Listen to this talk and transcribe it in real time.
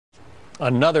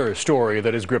Another story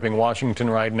that is gripping Washington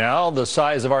right now, the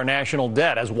size of our national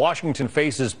debt. As Washington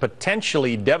faces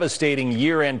potentially devastating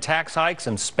year-end tax hikes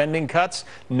and spending cuts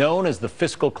known as the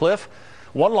fiscal cliff,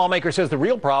 one lawmaker says the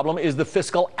real problem is the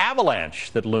fiscal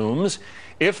avalanche that looms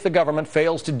if the government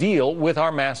fails to deal with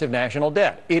our massive national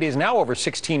debt. It is now over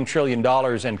 $16 trillion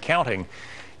and counting.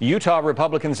 Utah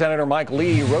Republican Senator Mike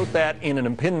Lee wrote that in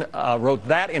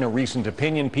a recent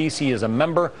opinion piece. He is a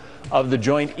member of the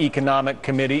Joint Economic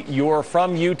Committee. You're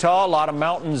from Utah, a lot of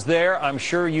mountains there. I'm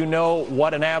sure you know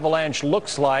what an avalanche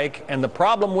looks like. And the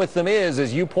problem with them is,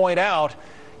 as you point out,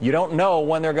 you don't know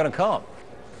when they're going to come.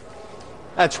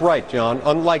 That's right, John.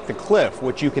 Unlike the cliff,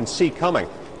 which you can see coming,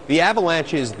 the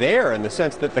avalanche is there in the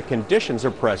sense that the conditions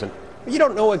are present. But you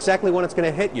don't know exactly when it's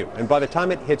going to hit you. And by the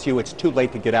time it hits you, it's too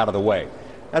late to get out of the way.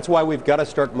 That's why we've got to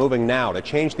start moving now to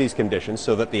change these conditions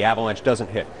so that the avalanche doesn't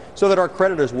hit, so that our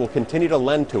creditors will continue to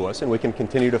lend to us and we can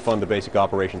continue to fund the basic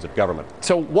operations of government.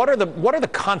 So what are the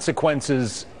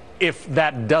consequences if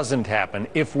that doesn't happen,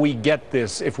 if we get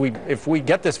this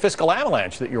fiscal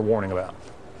avalanche that you're warning about?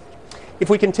 If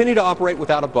we continue to operate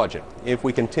without a budget, if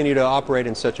we continue to operate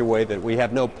in such a way that we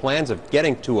have no plans of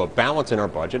getting to a balance in our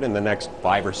budget in the next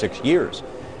 5 or 6 years,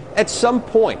 at some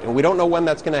point, and we don't know when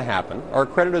that's going to happen, our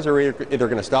creditors are either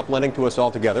going to stop lending to us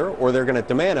altogether or they're going to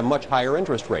demand a much higher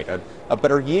interest rate, a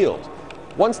better yield.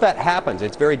 Once that happens,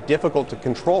 it's very difficult to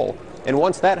control. And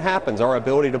once that happens, our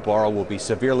ability to borrow will be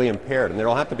severely impaired. And there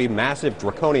will have to be massive,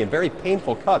 draconian, very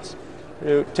painful cuts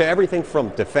to everything from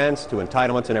defense to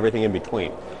entitlements and everything in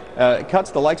between.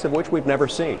 Cuts the likes of which we've never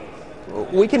seen.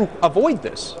 We can avoid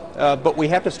this, but we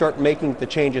have to start making the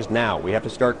changes now. We have to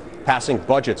start passing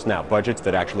budgets now, budgets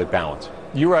that actually balance.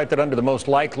 You write that under the most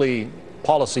likely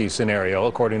policy scenario,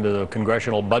 according to the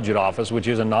Congressional Budget Office, which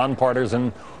is a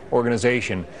nonpartisan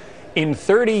organization, in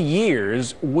 30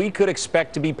 years, we could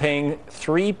expect to be paying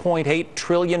 $3.8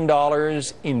 trillion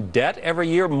in debt every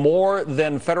year, more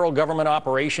than federal government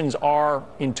operations are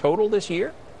in total this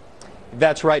year?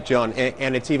 That's right, John,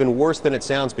 and it's even worse than it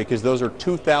sounds because those are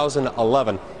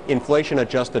 2011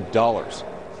 inflation-adjusted dollars.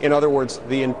 In other words,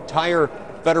 the entire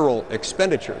federal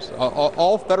expenditures,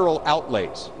 all federal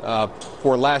outlays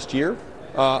for last year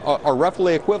are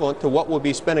roughly equivalent to what we'll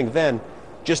be spending then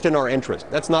just in our interest.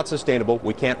 That's not sustainable.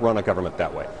 We can't run a government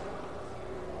that way.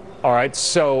 All right,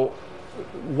 so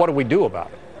what do we do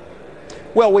about it?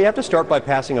 Well, we have to start by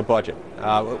passing a budget.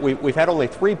 We've had only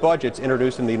 3 budgets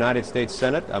introduced in the United States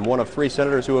Senate. I'm one of 3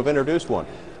 senators who have introduced one.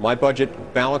 My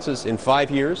budget balances in 5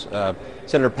 years.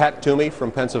 Senator Pat Toomey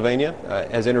from Pennsylvania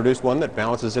has introduced one that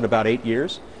balances in about 8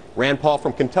 years. Rand Paul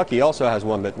from Kentucky also has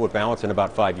one that would balance in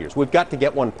about 5 years. We've got to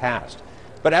get one passed.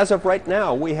 But as of right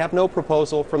now, we have no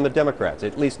proposal from the Democrats,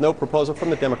 at least no proposal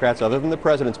from the Democrats other than the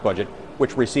president's budget,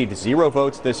 which received 0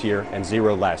 votes this year and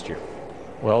 0 last year.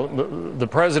 Well, the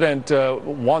president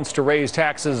wants to raise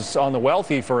taxes on the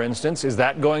wealthy, for instance. Is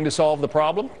that going to solve the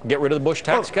problem? Get rid of the Bush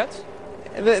tax cuts?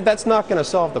 That's not going to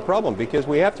solve the problem because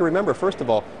we have to remember, first of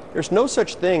all, there's no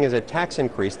such thing as a tax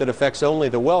increase that affects only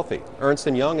the wealthy. Ernst &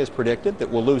 Young has predicted that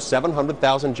we'll lose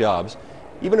 700,000 jobs,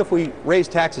 even if we raise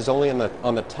taxes only on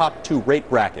the top 2 rate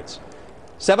brackets.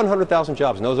 700,000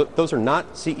 jobs. And those are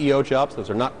not CEO jobs. Those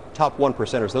are not top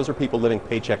 1%ers. Those are people living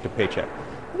paycheck to paycheck.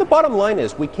 The bottom line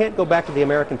is we can't go back to the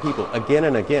American people again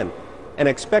and again and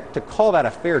expect to call that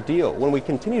a fair deal when we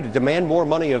continue to demand more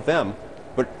money of them,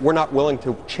 but we're not willing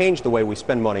to change the way we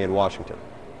spend money in Washington.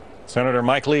 Senator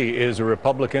Mike Lee is a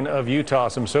Republican of Utah.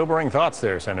 Some sobering thoughts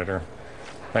there, Senator.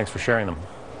 Thanks for sharing them.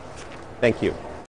 Thank you.